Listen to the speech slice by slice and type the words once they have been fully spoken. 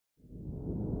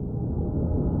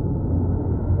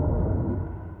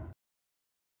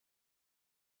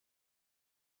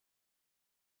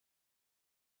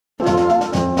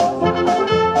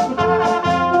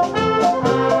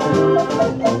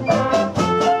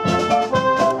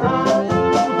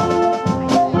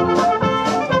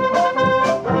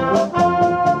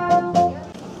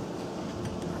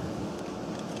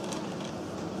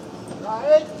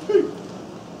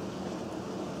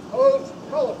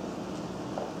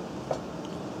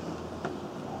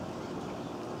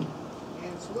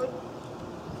Good.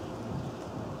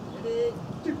 Ready,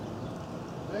 two.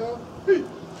 Down, three.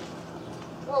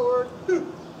 Forward,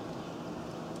 two.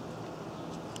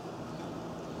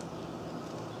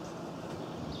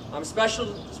 I'm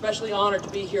especially honored to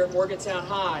be here at Morgantown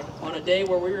High on a day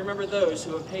where we remember those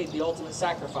who have paid the ultimate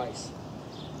sacrifice,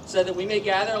 so that we may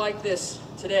gather like this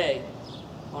today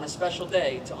on a special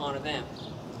day to honor them.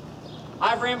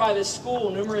 I've ran by this school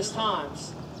numerous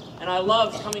times, and I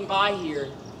love coming by here,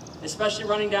 especially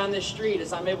running down this street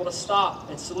as I'm able to stop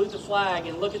and salute the flag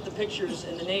and look at the pictures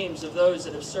and the names of those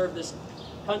that have served this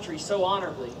country so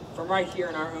honorably from right here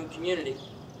in our own community.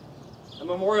 A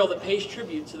memorial that pays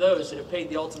tribute to those that have paid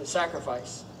the ultimate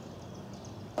sacrifice.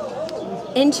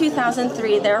 In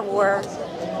 2003, there were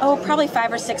probably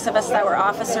 5 or 6 of us that were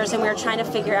officers, and we were trying to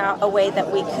figure out a way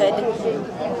that we could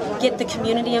get the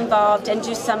community involved and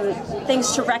do some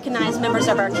things to recognize members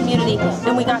of our community.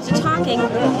 And we got to talking,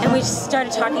 and we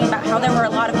started talking about how there were a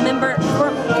lot of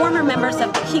former members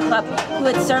of the Key Club who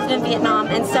had served in Vietnam,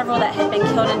 and several that had been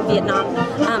killed in Vietnam.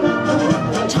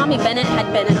 Tommy Bennett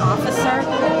had been an officer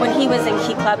when he was in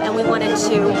Key Club, and we wanted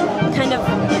to kind of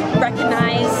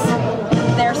recognize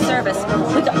their service.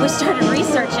 We started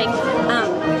researching,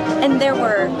 and there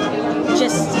were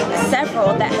just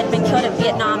several that had been killed in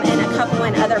Vietnam and a couple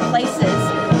in other places.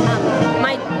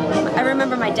 I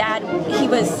remember my dad,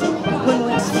 when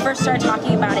we first started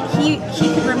talking about it, he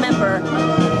could remember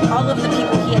all of the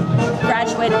people he had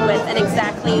graduated with and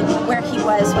exactly where he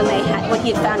was when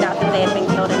he had found out that they had been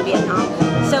killed in Vietnam.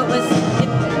 So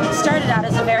it started out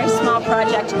as a very small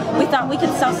project. We thought we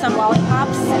could sell some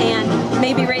lollipops and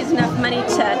maybe raise enough money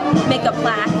to make a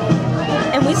plaque.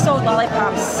 And we sold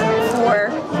lollipops for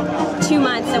 2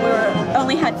 months, and we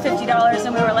only had $50,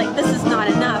 and we were like, this is not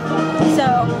enough.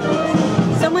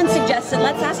 So someone suggested,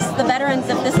 let's ask the veterans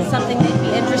if this is something they'd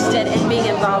be interested in being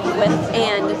involved with.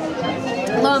 And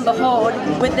lo and behold,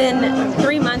 within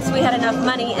 3 months we had enough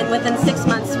money, and within 6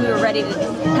 months we were ready to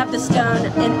have the stone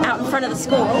out in front of the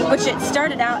school, which it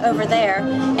started out over there,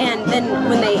 and then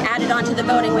when they added on to the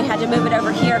building we had to move it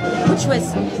over here, which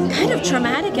was kind of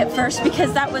traumatic at first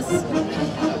because that was,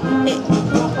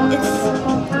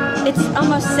 it's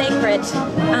almost sacred,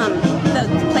 the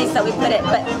place that we put it,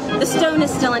 but the stone is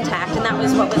still intact, and that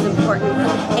was what was important.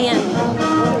 And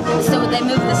so they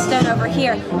moved the stone over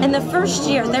here, and the first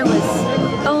year there was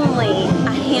only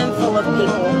a handful of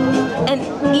people, and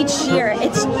each year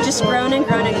it's just grown and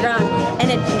grown and grown,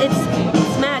 and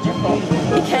it's magical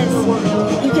because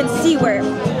you can see where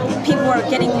people are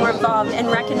getting more involved and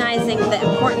recognizing the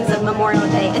importance of Memorial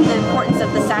Day and the importance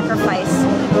of the sacrifice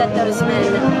that those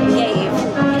men gave,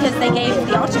 because they gave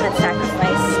the ultimate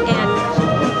sacrifice. And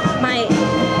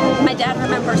my dad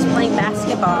remembers playing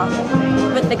basketball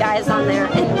with the guys on there,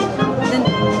 and then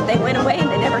they went away and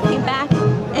they never came back.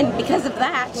 And because of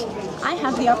that, I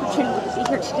have the opportunity to be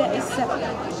here today, so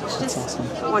it's just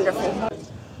wonderful.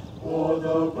 For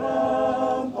the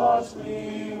ramparts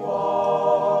we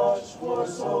watch were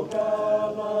so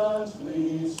gallant.